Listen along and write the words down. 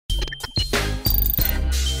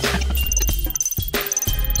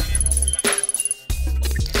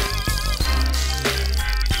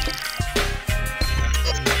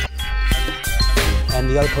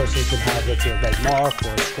the other person could have, let's say, a red mark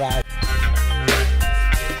or a scratch.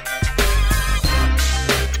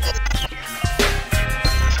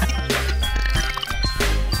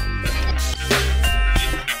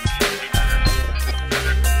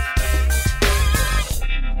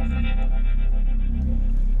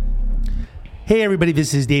 Hey everybody,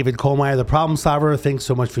 this is David Kohlmeyer, the Problem Solver. Thanks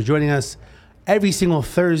so much for joining us. Every single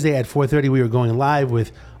Thursday at 4:30, we are going live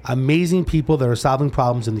with amazing people that are solving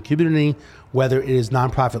problems in the community, whether it is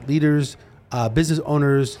nonprofit leaders, business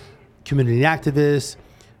owners, community activists,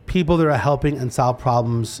 people that are helping and solve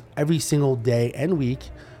problems every single day and week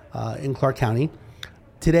in Clark County.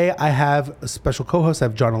 Today, I have a special co-host. I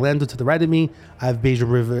have John Orlando to the right of me. I have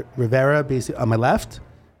Beja Rivera basically on my left.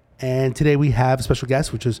 And today we have a special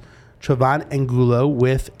guest, which is Trevon Angulo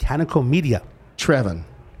with Canico Media. Trevon.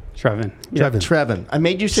 I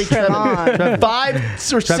made you say Trevon. 5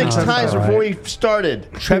 or 6 times before we started.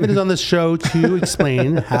 Trevon is on the show to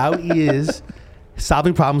explain how he is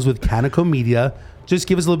solving problems with Canico Media. Just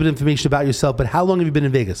give us a little bit of information about yourself, but how long have you been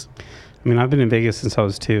in Vegas? I mean, I've been in Vegas since I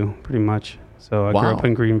was 2, pretty much. So I grew up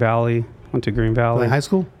in Green Valley, went to Green Valley. High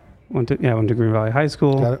school? Went to Green Valley High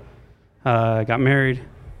School. Got it. Got married,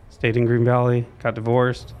 stayed in Green Valley, got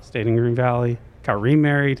divorced, stayed in Green Valley, got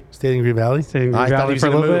remarried. Stayed in Green Valley? Stayed in Green Valley for a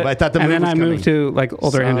little bit. I thought the move and then was I moved to like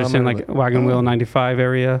Older Henderson, like Wagon Wheel 95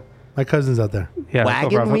 area. My cousin's out there. Yeah,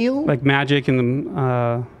 Wagon Wheel? Like Magic and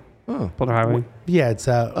the Boulder Highway. Yeah, it's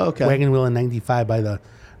Wagon Wheel in 95 by the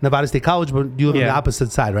Nevada State College, but you live on the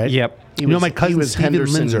opposite side, right? Yep. You know my cousin Steven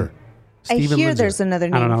Linzer. I hear Linzer. there's another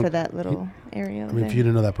name for that little area. I mean, if you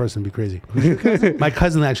didn't know that person, it'd be crazy. My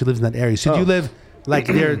cousin actually lives in that area. So do you live, like,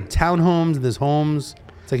 there are townhomes and there's homes?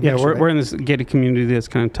 It's like we're in this gated community that's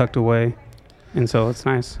kind of tucked away. And so it's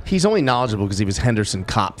nice. He's only knowledgeable because he was Henderson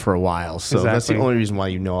cop for a while. So that's the only reason why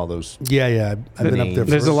you know all those. Yeah. I've been up there.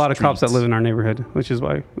 There's a lot of cops that live in our neighborhood, which is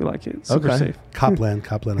why we like it. It's super safe. Copland.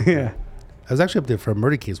 Yeah. I was actually up there for a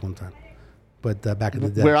murder case one time, but back in the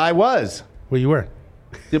day. Where I was. Where you were?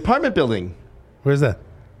 The apartment building. Where's that?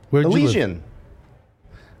 Where did Elysian.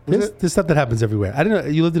 you live? There's stuff that happens everywhere. I didn't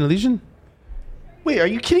know. You lived in Elysian? Wait, are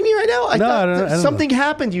you kidding me right now? I thought something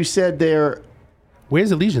happened. You said there.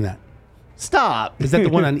 Where's Elysian at? Stop. Is that the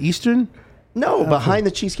one on Eastern? No, behind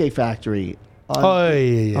the Cheesecake Factory. Yeah.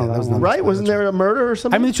 That was right? Wasn't there a murder or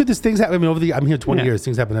something? I mean, the truth is, things happen. I mean, I'm here 20 years.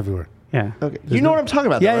 Things happen everywhere. Yeah. Okay. You know what I'm talking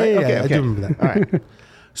about, Yeah, though, right? yeah. I do remember that. All right.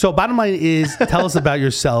 So, bottom line is, tell us about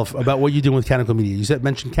yourself, about what you're doing with Canico Media. You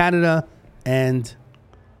mentioned Canada and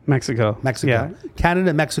Mexico. Yeah.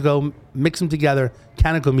 Canada, Mexico, mix them together.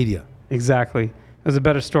 Canico Media. Exactly. It was a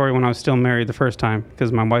better story when I was still married the first time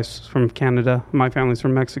because my wife's from Canada, my family's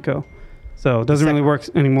from Mexico. So it doesn't really work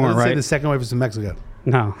anymore, right? Say the second wife is from Mexico.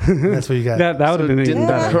 No. That's what you got. That would have been even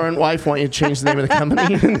better. Didn't the current wife want you to change the name of the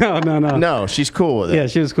company? No. No, she's cool with it. Yeah,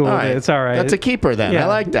 she was cool with it. It's all right. That's a keeper then. Yeah, I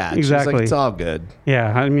like that. exactly. She's like, it's all good.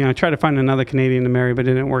 Yeah, I mean, I tried to find another Canadian to marry, but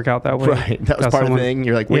it didn't work out that way. Right. That was part of the thing.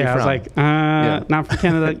 You're like, where are you from? I was like, not from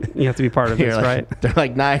Canada. You have to be part of this, right? They're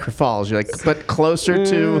like Niagara Falls. You're like, but closer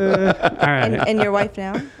to. All right. And your wife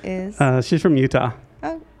now is? She's from Utah.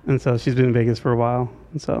 Oh. And so she's been in Vegas for a while.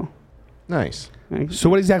 And so. Nice. So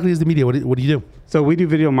what exactly is the media? What do you do? So we do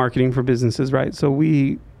video marketing for businesses, right? So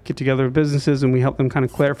we get together with businesses and we help them kind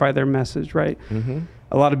of clarify their message, right? Mm-hmm.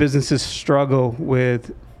 A lot of businesses struggle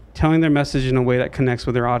with telling their message in a way that connects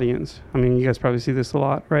with their audience. I mean, you guys probably see this a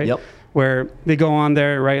lot, right? Yep. Where they go on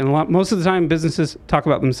there, right? And most of the time, businesses talk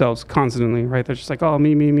about themselves constantly, right? They're just like, oh,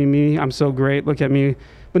 me. I'm so great. Look at me.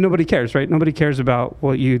 But nobody cares, right? Nobody cares about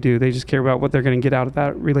what you do. They just care about what they're going to get out of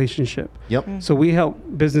that relationship. Yep. Mm-hmm. So we help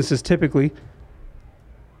businesses typically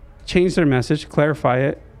change their message, clarify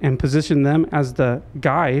it, and position them as the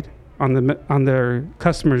guide on their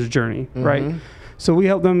customer's journey, right? So we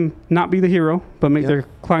help them not be the hero, but make their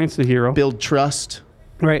clients the hero. Build trust.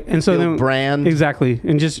 Right. And so build brand. Exactly.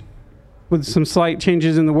 And just with some slight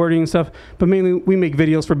changes in the wording and stuff, but mainly we make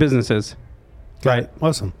videos for businesses. Right.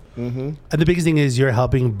 Awesome. Mm-hmm. And the biggest thing is you're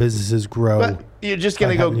helping businesses grow. But you're just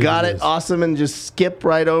going to go, got it, awesome, and just skip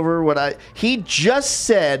right over he just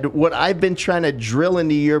said what I've been trying to drill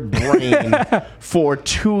into your brain for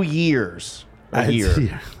 2 years. A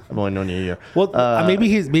year. I've only known you a year. Well, maybe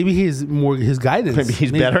he's more his guidance. Maybe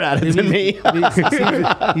he's better at it than me.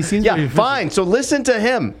 He seems yeah, fine. So listen to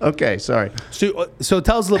him. Okay, sorry. So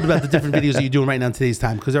tell us a little bit about the different videos that you're doing right now in today's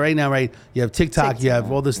time. Because right now, right, you have TikTok, you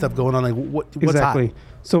have all this stuff going on. Like, what's exactly. hot?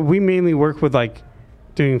 So we mainly work with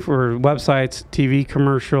doing for websites, TV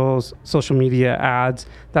commercials, social media ads,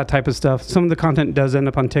 that type of stuff. Some of the content does end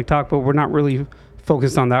up on TikTok, but we're not really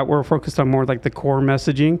focused on that. We're focused on more like the core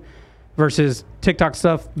messaging. versus TikTok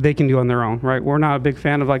stuff they can do on their own, right? We're not a big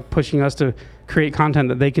fan of like pushing us to create content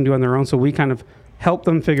that they can do on their own. So we kind of help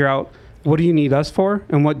them figure out what do you need us for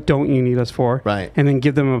and what don't you need us for, right? And then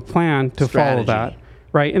give them a plan to Strategy. follow that,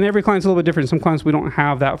 right? And every client's a little bit different. Some clients we don't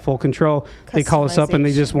have that full control. They call us up and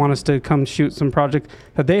they just want us to come shoot some project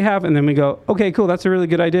that they have, and then we go, okay, cool, that's a really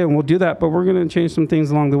good idea, and we'll do that, but we're going to change some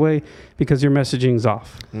things along the way because your messaging's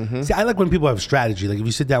off. Mm-hmm. See, I like when people have strategy. Like if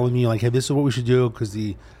you sit down with me, you're like, hey, this is what we should do because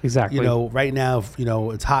exactly, right now,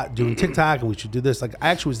 it's hot doing TikTok and we should do this. Like I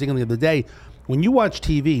actually was thinking the other day, when you watch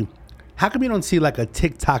TV, how come you don't see like a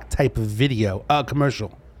TikTok type of video,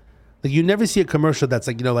 commercial? Like you never see a commercial that's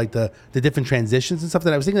like, like the different transitions and stuff.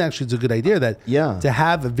 That I was thinking actually it's a good idea that to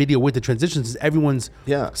have a video with the transitions, everyone's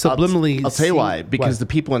subliminally. I'll tell you why. Because the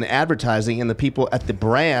people in advertising and the people at the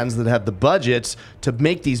brands that have the budgets to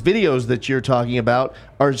make these videos that you're talking about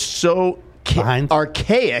are so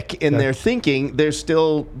archaic in their thinking. They're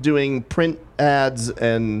still doing print ads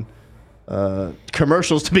and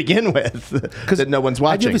commercials to begin with that no one's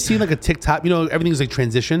watching. Have you ever seen like a TikTok? Everything's like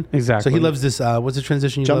transition. Exactly. So he loves this. What's the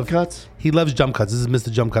transition you jump love? Cuts? He loves jump cuts. This is Mr.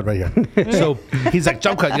 Jump Cut right here. So he's like,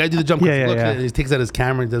 jump cut. You got to do the jump cuts. And he takes out his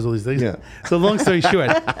camera and does all these things. Yeah. So long story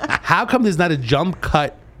short, how come there's not a jump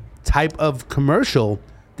cut type of commercial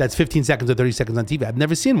that's 15 seconds or 30 seconds on TV? I've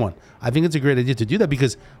never seen one. I think it's a great idea to do that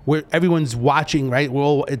because where everyone's watching, right?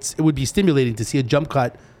 Well, it would be stimulating to see a jump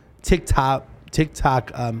cut TikTok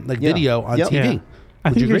video on TV. Yeah.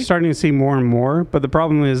 I think you're starting to see more and more, but the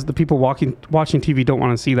problem is the people watching TV don't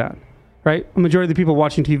want to see that, right? A majority of the people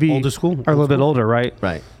watching TV are a little bit older, right?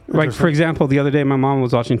 Right. Like, for example, the other day my mom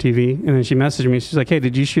was watching TV and then she messaged me. She's like, hey,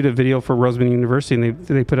 did you shoot a video for Roseman University and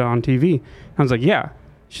they put it on TV? I was like, yeah.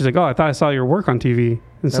 She's like, oh, I thought I saw your work on TV.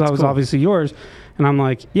 And so that was obviously yours. And I'm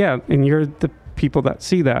like, yeah, and you're the people that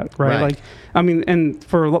see that, right? Like, I mean, and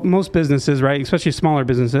for most businesses, right, especially smaller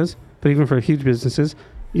businesses, but even for huge businesses,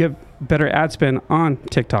 you have better ad spend on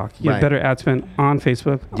TikTok. You have better ad spend on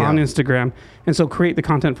Facebook, on Instagram. And so create the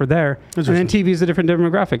content for there. And then TV is a different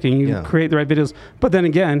demographic and you create the right videos. But then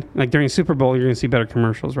again, like during Super Bowl, you're going to see better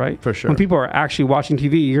commercials, right? For sure. When people are actually watching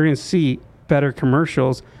TV, you're going to see better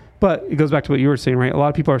commercials. But it goes back to what you were saying, right? A lot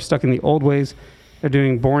of people are stuck in the old ways. They're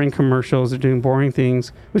doing boring commercials. They're doing boring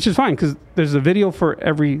things, which is fine because there's a video for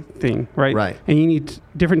everything, right? Right. And you need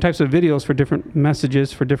different types of videos for different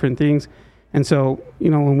messages, for different things. And so,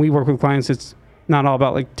 when we work with clients, it's not all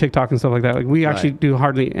about like TikTok and stuff like that. Like we actually do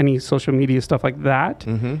hardly any social media stuff like that.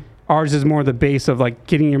 Mm-hmm. Ours is more the base of like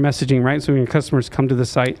getting your messaging right. So when your customers come to the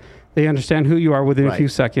site, they understand who you are within a few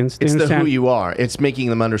seconds. It's the who you are. It's making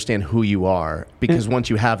them understand who you are because once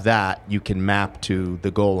you have that, you can map to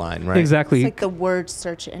the goal line, right? Exactly. It's like the word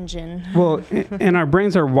search engine. Well, and our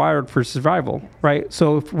brains are wired for survival, right?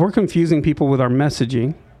 So if we're confusing people with our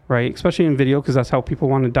messaging, right, especially in video, because that's how people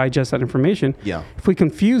want to digest that information. Yeah. If we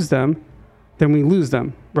confuse them, then we lose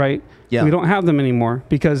them, right? Yeah. We don't have them anymore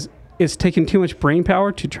because it's taken too much brain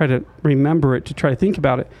power to try to remember it, to try to think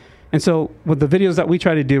about it. And so with the videos that we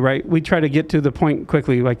try to do, right, we try to get to the point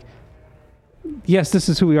quickly, like, yes, this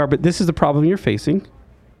is who we are, but this is the problem you're facing,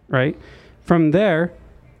 right? From there,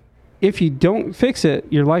 if you don't fix it,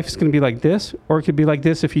 your life is going to be like this, or it could be like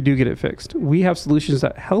this if you do get it fixed. We have solutions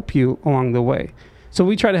that help you along the way. So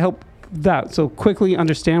we try to help that. So quickly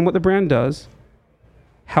understand what the brand does,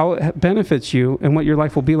 how it benefits you, and what your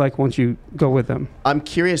life will be like once you go with them. I'm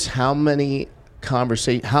curious how many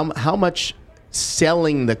how much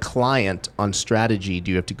selling the client on strategy do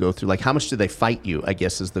you have to go through? Like how much do they fight you, I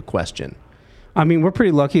guess is the question. I mean, we're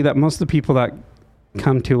pretty lucky that most of the people that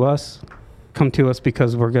come to us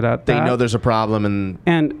because we're good at that. They know there's a problem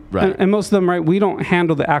and most of them, right, we don't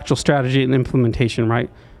handle the actual strategy and implementation, right?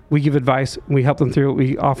 We give advice, we help them through it,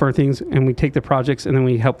 we offer things, and we take the projects, and then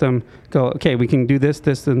we help them go, okay, we can do this,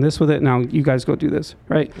 and this with it. Now you guys go do this,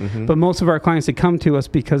 right? Mm-hmm. But most of our clients, they come to us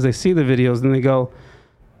because they see the videos and they go,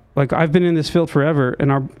 like, I've been in this field forever,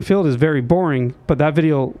 and our field is very boring, but that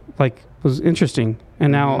video, like, was interesting.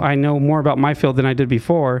 And now I know more about my field than I did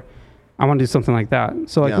before. I want to do something like that.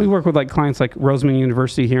 So, like, we work with, like, clients like Roseman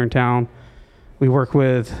University here in town. We work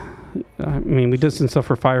with, we did some stuff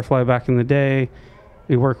for Firefly back in the day.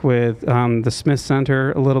 We work with the Smith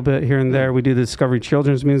Center a little bit here and there. We do the Discovery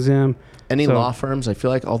Children's Museum. Any law firms? I feel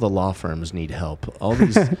like all the law firms need help. All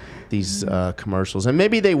these commercials. And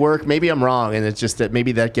maybe they work. Maybe I'm wrong. And it's just that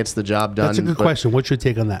maybe that gets the job done. That's a good question. What's your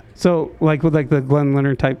take on that? So like with like the Glenn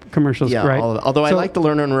Leonard type commercials, right? All of it. Although I like the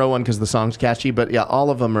Lerner and Rowe one because the song's catchy. But yeah, all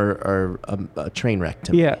of them are a train wreck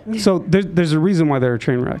to me. Yeah. So there's a reason why they're a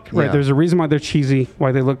train wreck, right? Yeah. There's a reason why they're cheesy,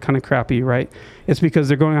 why they look kind of crappy, right? It's because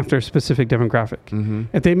they're going after a specific demographic. Mm-hmm.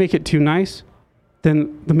 If they make it too nice,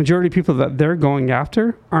 then the majority of people that they're going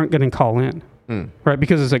after aren't going to call in, right?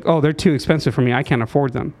 Because it's like, oh, they're too expensive for me. I can't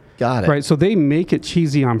afford them. Got it. Right. So they make it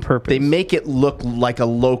cheesy on purpose. They make it look like a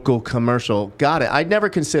local commercial. Got it. I'd never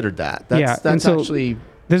considered that. That's actually...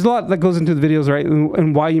 There's a lot that goes into the videos, right?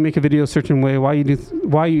 And why you make a video a certain way, why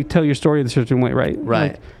you tell your story a certain way, right?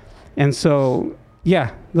 Right. And so,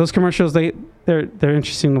 yeah, those commercials, they're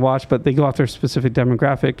interesting to watch, but they go after a specific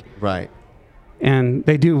demographic. Right. And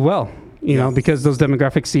they do well, you know, because those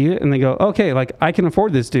demographics see it and they go, okay, like I can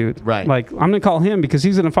afford this dude. Right. Like I'm going to call him because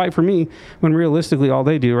he's going to fight for me, when realistically all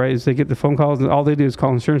they do, right, is they get the phone calls and all they do is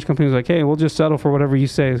call insurance companies like, hey, we'll just settle for whatever you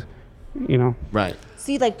say, you know. Right.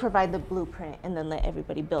 So you like provide the blueprint and then let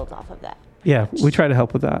everybody build off of that. Yeah, we try to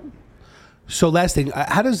help with that. So last thing,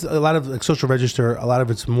 how does a lot of like social register, a lot of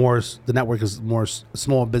it's more, the network is more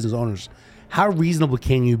small business owners. How reasonable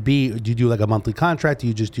can you be? Do you do like a monthly contract? Do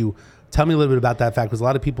you just do, tell me a little bit about that fact, because a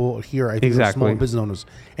lot of people here, I think, are small business owners.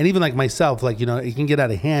 And even like myself, like, you know, it can get out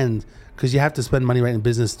of hand because you have to spend money right in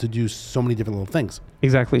business to do so many different little things.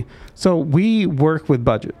 Exactly. So we work with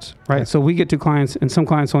budgets, right? Okay. So we get to clients, and some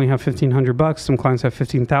clients only have $1,500. Some clients have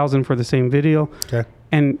 $15,000 for the same video. Okay.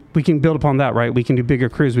 And we can build upon that, right? We can do bigger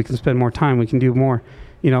crews. We can spend more time. We can do more,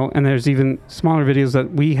 you know, and there's even smaller videos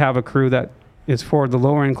that we have a crew that is for the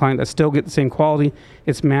lower end client that still get the same quality.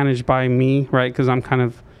 It's managed by me, right? Because I'm kind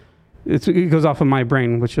of, it goes off of my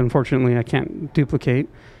brain, which unfortunately I can't duplicate.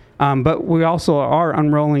 But we also are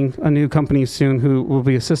unrolling a new company soon who will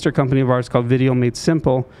be a sister company of ours called Video Made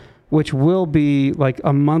Simple, which will be like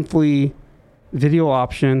a monthly video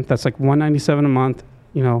option that's like $197 a month,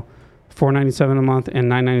 you know, $497 a month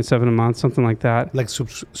and $997 a month, something like that. Like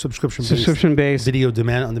subscription based video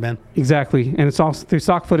on demand. Exactly. And it's also through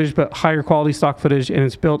stock footage, but higher quality stock footage. And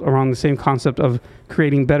it's built around the same concept of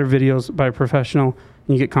creating better videos by a professional,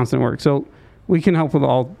 and you get constant work. So we can help with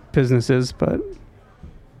all businesses, but...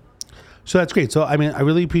 So that's great. So, I mean, I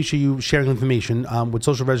really appreciate you sharing information. With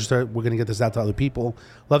Social Register, we're going to get this out to other people.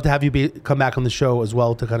 Love to have you come back on the show as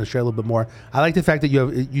well to kind of share a little bit more. I like the fact that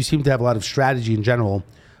you seem to have a lot of strategy in general.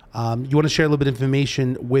 You want to share a little bit of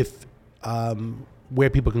information with where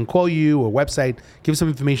people can call you or website. Give some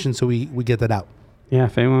information so we get that out. Yeah,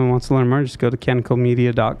 if anyone wants to learn more, just go to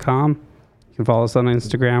canicomedia.com. You can follow us on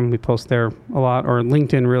Instagram. We post there a lot. Or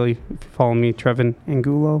LinkedIn, really. If you follow me, Trevon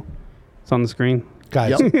Angulo. It's on the screen.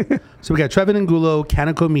 Guys, so we got Trevon Angulo,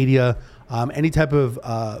 Canico Media, any type of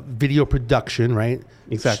video production, right?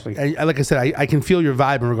 Exactly. Like I said, I can feel your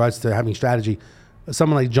vibe in regards to having strategy.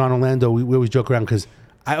 Someone like John Orlando, we always joke around because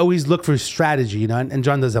I always look for strategy, you know, and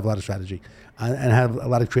John does have a lot of strategy and have a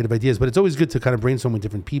lot of creative ideas, but it's always good to kind of brainstorm with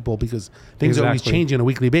different people because things are always changing on a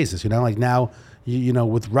weekly basis, you know, like now, you know,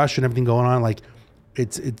 with Russia and everything going on, like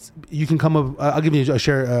it's you can come up, I'll give you a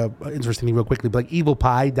share interesting thing real quickly, but like Evil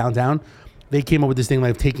Pie downtown, they came up with this thing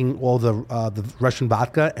like taking all the Russian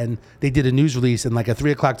vodka, and they did a news release, and like at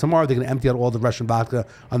 3 o'clock tomorrow, they're going to empty out all the Russian vodka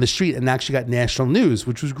on the street, and actually got national news,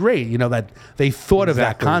 which was great. You know, that they thought of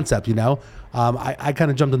that concept, you know. I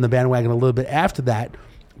kind of jumped on the bandwagon a little bit after that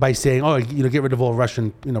by saying, oh, you know, get rid of all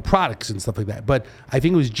Russian, you know, products and stuff like that. But I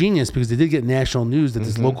think it was genius because they did get national news that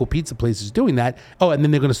this local pizza place is doing that. Oh, and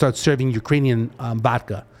then they're going to start serving Ukrainian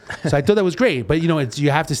vodka. So I thought that was great, but you know, you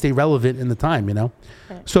have to stay relevant in the time, you know.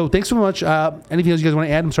 Right. So thanks so much. Anything else you guys want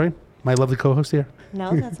to add? I'm sorry, my lovely co-host here.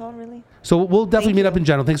 No, that's all really. So we'll definitely meet up in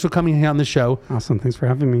general. Thanks for coming here on the show. Awesome. Thanks for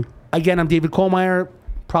having me. Again, I'm David Kohlmeyer,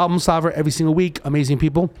 problem solver every single week. Amazing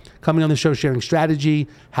people coming on the show, sharing strategy,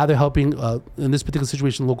 how they're helping, in this particular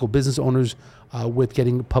situation, local business owners with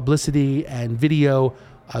getting publicity and video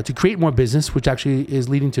to create more business, which actually is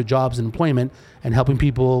leading to jobs and employment and helping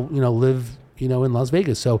people, you know, live, you know, in Las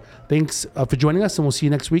Vegas. So thanks for joining us, and we'll see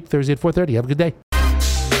you next week, Thursday at 4:30. Have a good day.